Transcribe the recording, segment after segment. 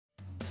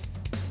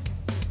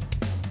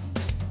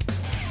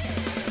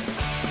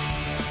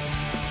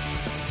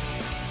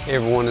Hey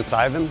everyone, it's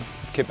Ivan,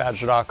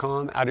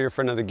 kitbadger.com, out here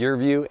for another gear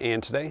review,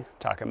 and today,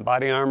 talking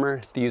body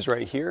armor, these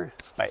right here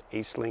by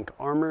Ace Link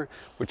Armor,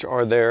 which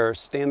are their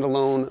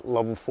standalone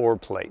level 4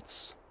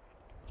 plates.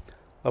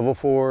 Level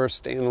 4,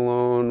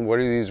 standalone, what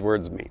do these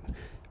words mean?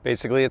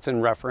 Basically, it's in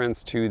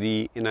reference to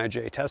the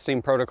NIJ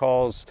testing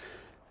protocols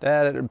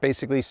that are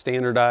basically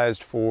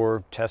standardized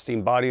for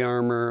testing body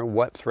armor,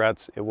 what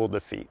threats it will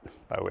defeat.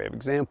 By way of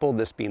example,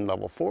 this being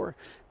level 4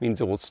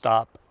 means it will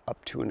stop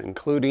up to and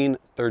including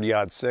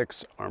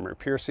 30-06 armor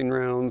piercing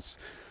rounds.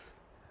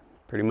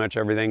 Pretty much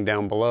everything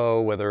down below,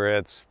 whether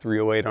it's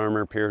 308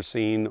 armor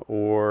piercing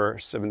or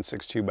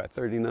 7.62 by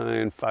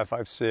 39,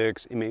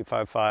 5.56,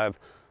 M855,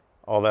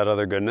 all that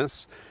other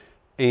goodness.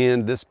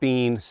 And this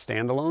being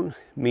standalone,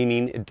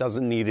 meaning it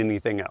doesn't need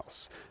anything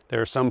else.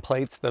 There are some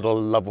plates that are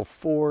level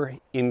 4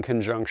 in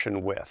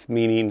conjunction with,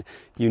 meaning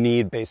you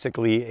need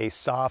basically a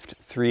soft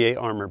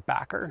 3.8 armor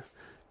backer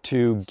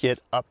to get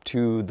up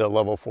to the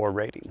level 4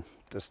 rating.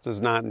 This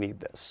does not need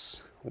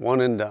this.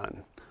 One and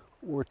done.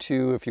 Or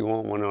two if you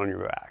want one on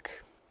your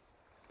back.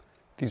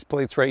 These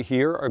plates right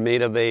here are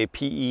made of a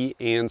PE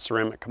and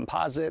ceramic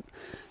composite,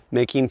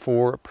 making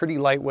for a pretty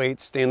lightweight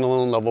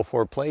standalone level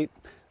 4 plate.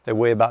 They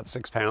weigh about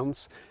 6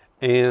 pounds.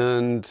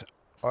 And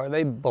are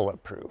they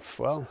bulletproof?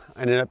 Well,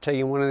 I ended up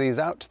taking one of these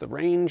out to the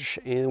range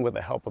and with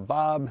the help of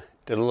Bob,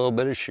 did a little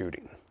bit of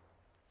shooting.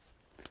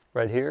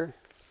 Right here,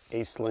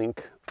 Ace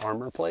Link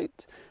Armor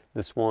plate.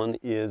 This one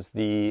is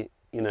the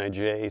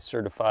NIJ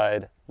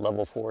certified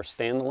level 4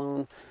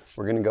 standalone.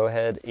 We're going to go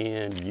ahead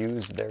and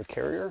use their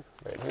carrier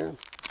right here.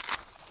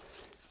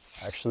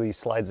 Actually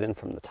slides in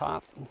from the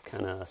top,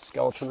 kind of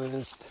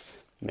skeletonized.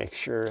 Make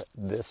sure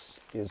this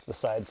is the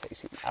side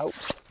facing out.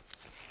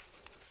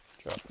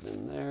 Drop it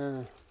in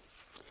there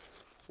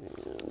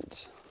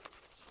and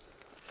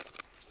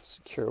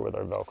secure with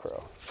our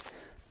Velcro.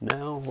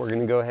 Now we're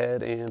going to go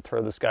ahead and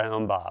throw this guy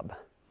on Bob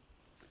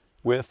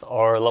with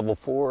our level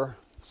 4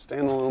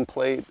 standalone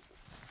plate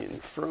in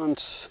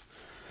front.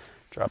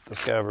 Drop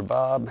this guy over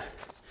Bob.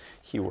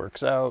 He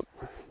works out.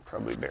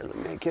 Probably barely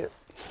make it.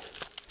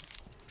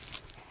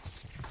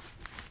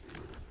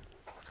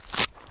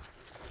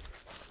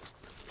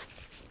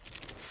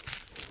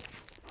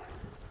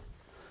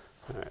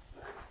 All right.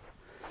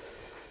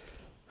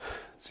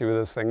 Let's see what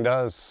this thing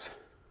does.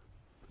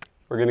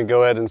 We're going to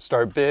go ahead and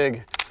start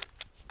big.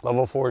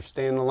 Level 4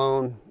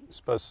 standalone.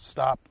 Supposed to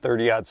stop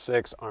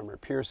 30-06 armor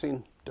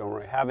piercing. Don't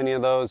really have any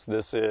of those.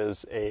 This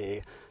is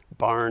a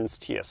Barnes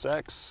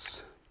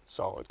TSX,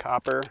 solid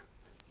copper,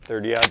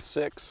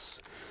 30-06.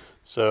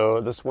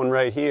 So this one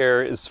right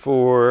here is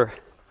for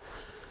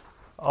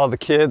all the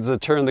kids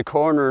that turn the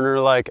corner and are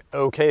like,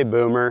 okay,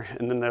 boomer.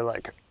 And then they're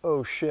like,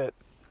 oh shit,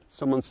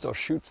 someone still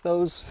shoots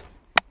those?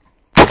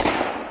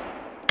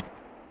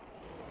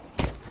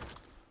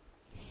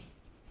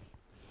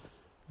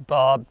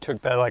 Bob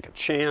took that like a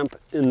champ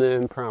and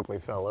then promptly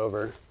fell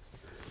over.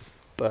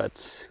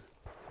 But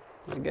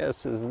my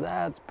guess is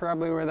that's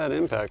probably where that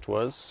impact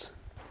was.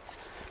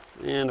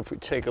 And if we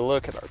take a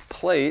look at our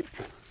plate,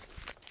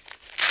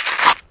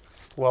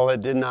 while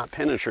it did not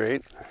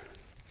penetrate,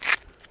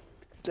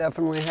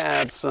 definitely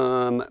had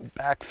some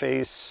back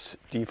face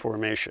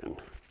deformation,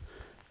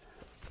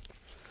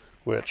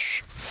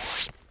 which,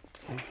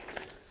 all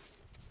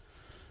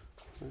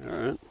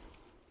right,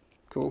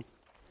 cool.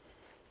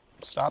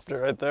 Stopped it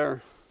right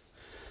there.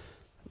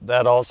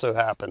 That also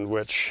happened,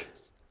 which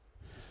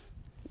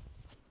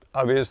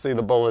obviously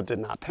the bullet did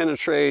not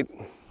penetrate.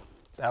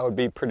 That would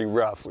be pretty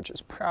rough, which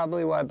is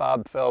probably why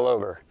Bob fell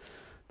over.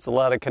 It's a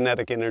lot of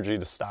kinetic energy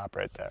to stop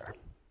right there.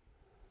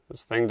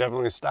 This thing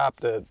definitely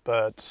stopped it,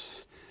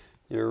 but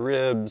your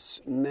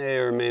ribs may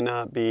or may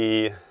not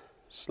be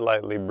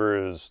slightly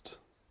bruised.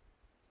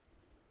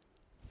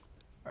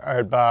 All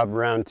right, Bob,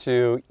 round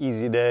 2,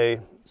 easy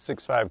day.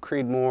 6.5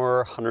 Creedmoor,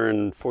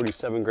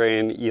 147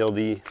 grain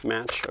ELD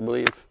match, I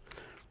believe,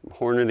 from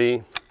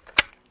Hornady.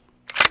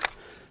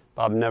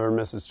 Bob never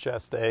misses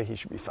chest day. He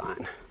should be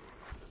fine.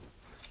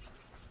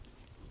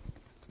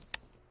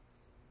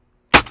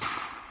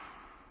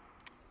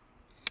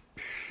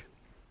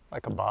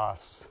 Like a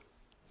boss.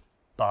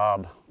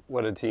 Bob,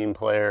 what a team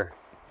player.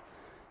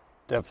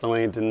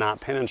 Definitely did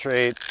not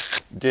penetrate.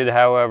 Did,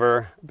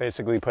 however,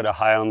 basically put a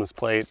high on this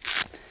plate.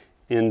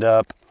 End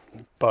up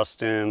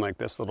busting like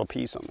this little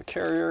piece on the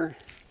carrier.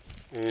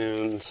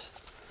 And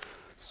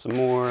some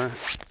more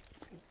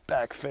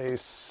back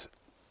face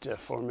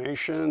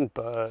deformation,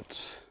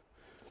 but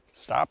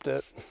stopped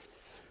it.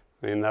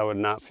 I mean, that would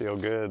not feel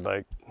good,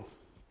 like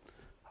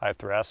high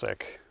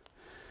thoracic.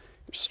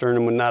 Your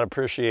sternum would not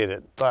appreciate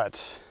it,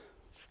 but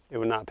it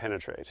would not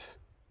penetrate.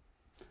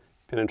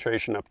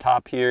 Penetration up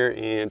top here,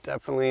 and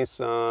definitely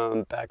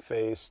some back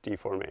face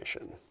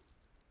deformation.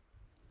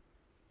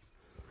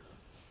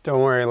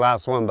 Don't worry,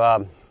 last one,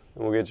 Bob.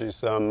 And we'll get you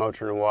some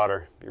Motrin and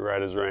water. Be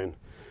right as rain.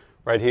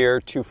 Right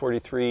here,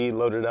 243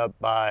 loaded up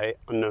by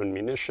Unknown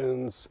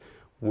Munitions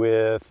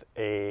with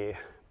a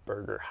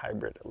Berger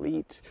Hybrid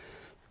Elite.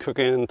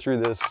 Cooking through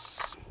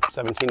this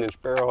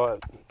 17-inch barrel at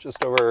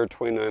just over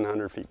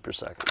 2,900 feet per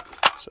second.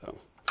 So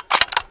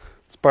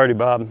Let's party,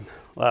 Bob.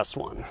 Last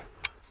one.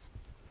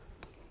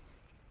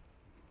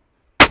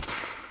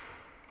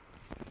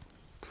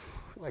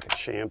 Like a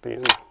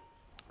champion.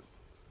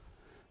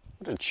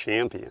 What a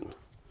champion.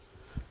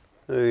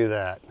 Look at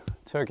that.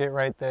 Took it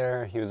right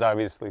there. He was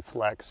obviously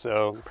flexed,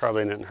 so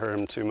probably didn't hurt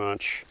him too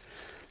much.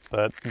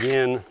 But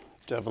again,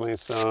 definitely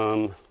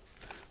some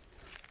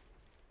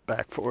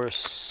back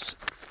force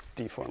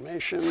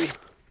deformation.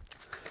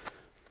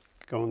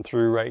 Going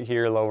through right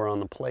here, lower on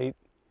the plate.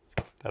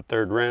 That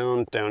third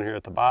round down here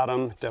at the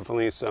bottom,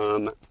 definitely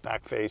some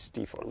back face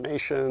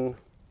deformation.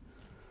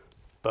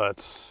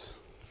 But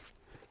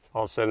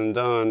all said and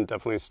done,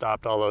 definitely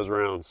stopped all those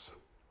rounds.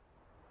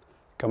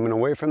 Coming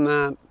away from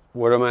that,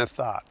 what are my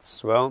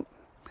thoughts? Well,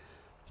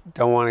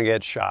 don't want to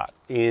get shot.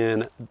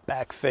 And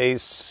back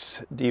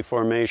face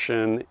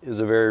deformation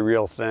is a very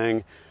real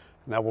thing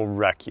that will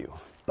wreck you,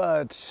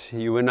 but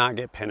you would not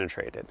get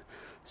penetrated.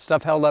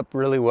 Stuff held up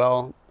really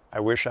well. I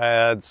wish I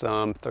had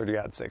some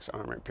 30-06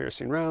 armor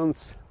piercing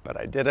rounds, but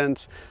I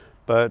didn't.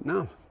 But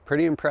no,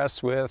 pretty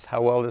impressed with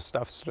how well this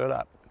stuff stood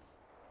up.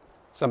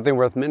 Something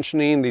worth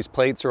mentioning, these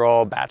plates are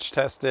all batch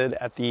tested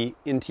at the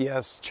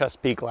NTS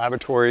Chesapeake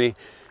Laboratory,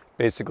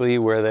 basically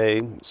where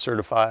they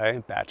certify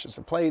batches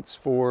of plates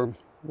for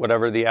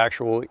whatever the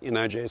actual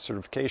NIJ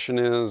certification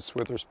is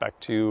with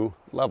respect to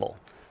level,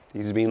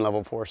 these being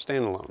level 4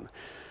 standalone.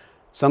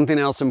 Something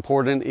else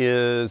important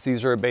is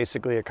these are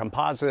basically a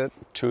composite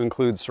to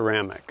include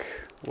ceramic.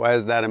 Why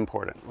is that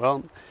important?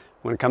 Well,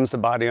 when it comes to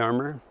body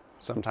armor,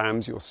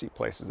 sometimes you'll see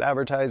places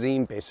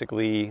advertising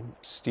basically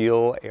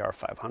steel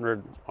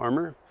AR-500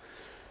 armor.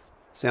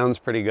 Sounds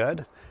pretty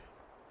good,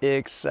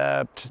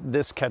 except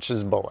this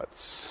catches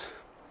bullets,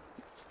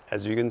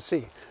 as you can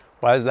see.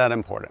 Why is that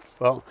important?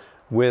 Well,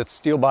 with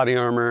steel body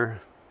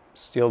armor,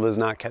 steel does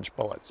not catch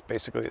bullets.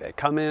 Basically, they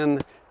come in,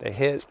 they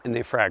hit, and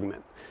they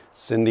fragment,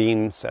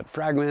 sending said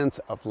fragments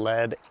of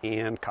lead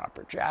and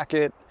copper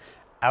jacket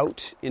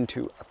out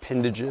into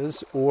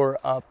appendages or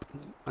up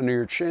under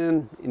your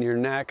chin, in your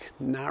neck,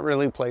 not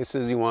really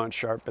places you want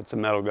sharp bits of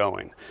metal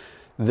going.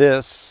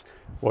 This,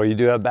 well, you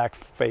do have back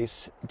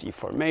face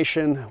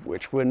deformation,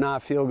 which would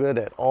not feel good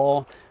at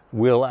all,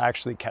 will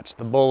actually catch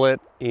the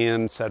bullet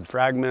and said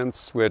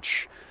fragments,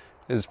 which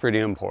is pretty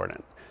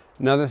important.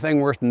 Another thing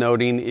worth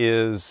noting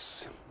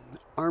is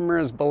armor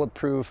is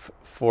bulletproof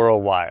for a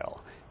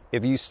while.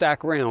 If you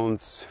stack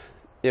rounds,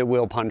 it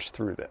will punch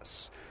through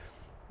this.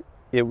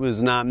 It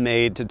was not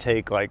made to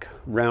take like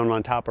round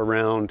on top of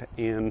round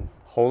and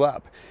hold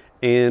up.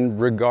 And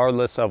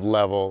regardless of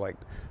level, like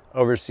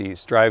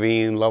overseas,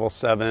 driving level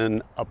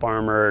 7 up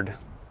armored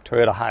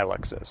Toyota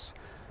Hiluxes,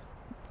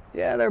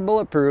 yeah, they're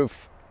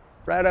bulletproof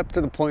right up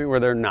to the point where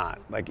they're not.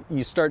 Like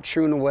you start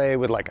chewing away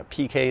with like a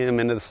PKM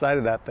into the side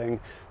of that thing,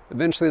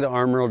 eventually the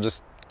armor will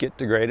just get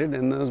degraded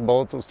and those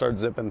bullets will start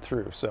zipping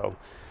through. So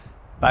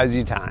buys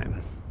you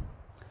time.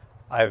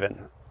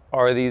 Ivan,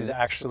 are these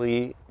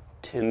actually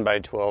 10 by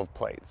 12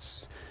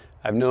 plates?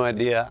 I have no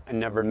idea. I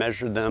never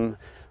measured them.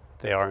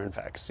 They are in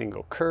fact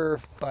single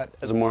curve, but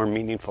as a more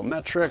meaningful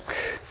metric,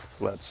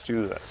 let's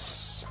do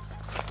this.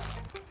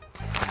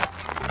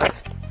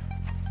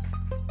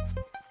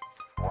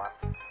 1,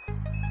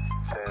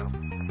 2,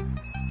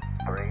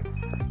 3.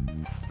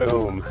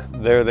 Boom.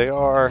 There they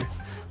are,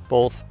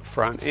 both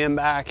front and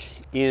back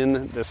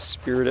in the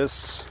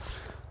Spiritus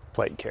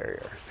plate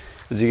carrier.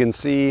 As you can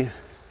see,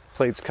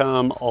 plates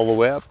come all the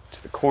way up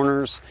to the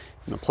corners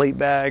in the plate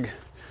bag,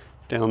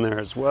 down there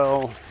as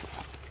well.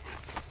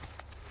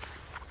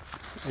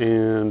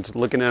 And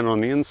looking at it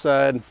on the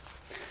inside,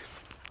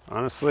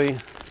 honestly,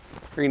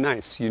 pretty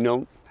nice. You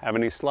don't have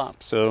any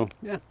slop. So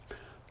yeah,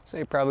 I'd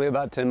say probably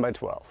about 10 by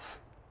 12.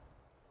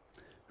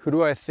 Who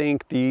do I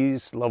think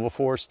these level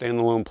 4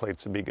 standalone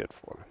plates would be good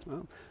for?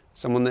 Well,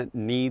 someone that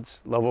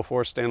needs level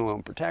 4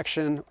 standalone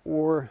protection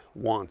or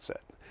wants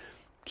it.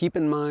 Keep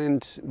in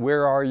mind,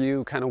 where are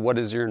you, kind of what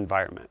is your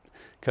environment?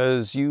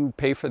 Because you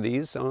pay for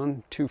these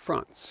on two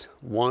fronts.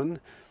 One,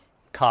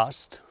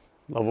 cost,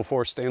 level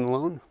 4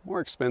 standalone, more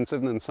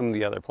expensive than some of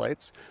the other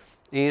plates,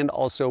 and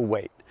also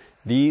weight.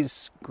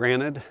 These,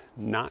 granted,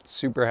 not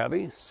super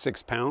heavy,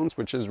 6 pounds,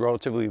 which is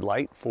relatively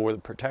light for the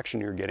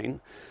protection you're getting,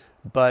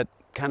 but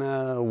kind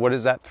of what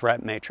is that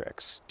threat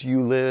matrix? Do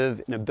you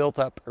live in a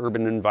built-up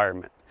urban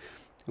environment?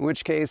 In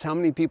which case, how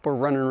many people are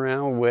running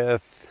around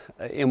with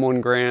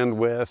M1 Garand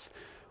with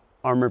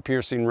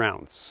armor-piercing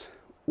rounds?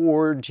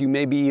 Or do you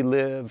maybe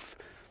live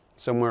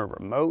somewhere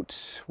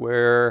remote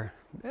where,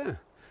 yeah,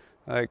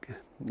 like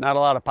not a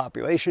lot of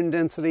population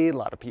density, a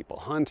lot of people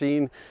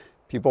hunting,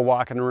 people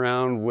walking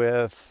around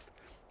with,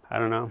 I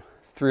don't know,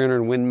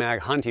 300 Win Mag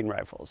hunting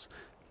rifles?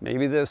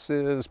 Maybe this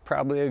is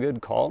probably a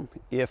good call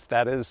if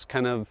that is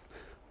kind of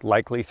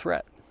likely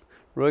threat.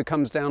 Really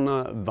comes down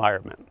to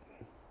environment.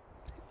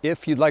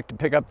 If you'd like to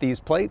pick up these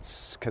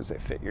plates because they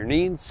fit your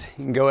needs,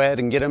 you can go ahead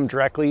and get them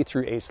directly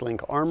through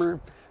Acelink Armor,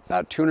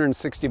 about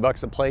 260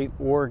 bucks a plate,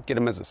 or get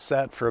them as a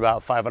set for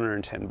about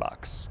 510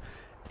 bucks.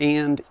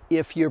 And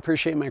if you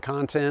appreciate my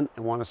content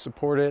and want to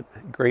support it,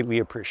 greatly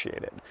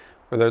appreciate it.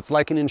 Whether it's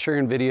liking and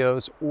sharing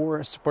videos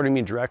or supporting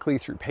me directly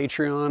through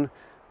Patreon,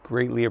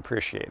 Greatly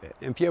appreciate it.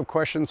 And if you have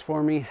questions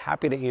for me,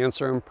 happy to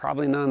answer them.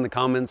 Probably not in the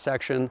comments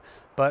section,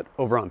 but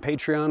over on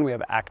Patreon, we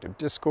have active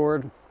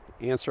Discord.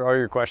 Answer all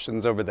your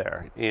questions over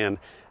there. And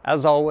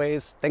as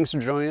always, thanks for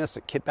joining us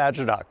at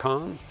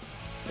kitbadger.com.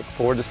 Look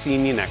forward to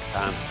seeing you next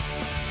time.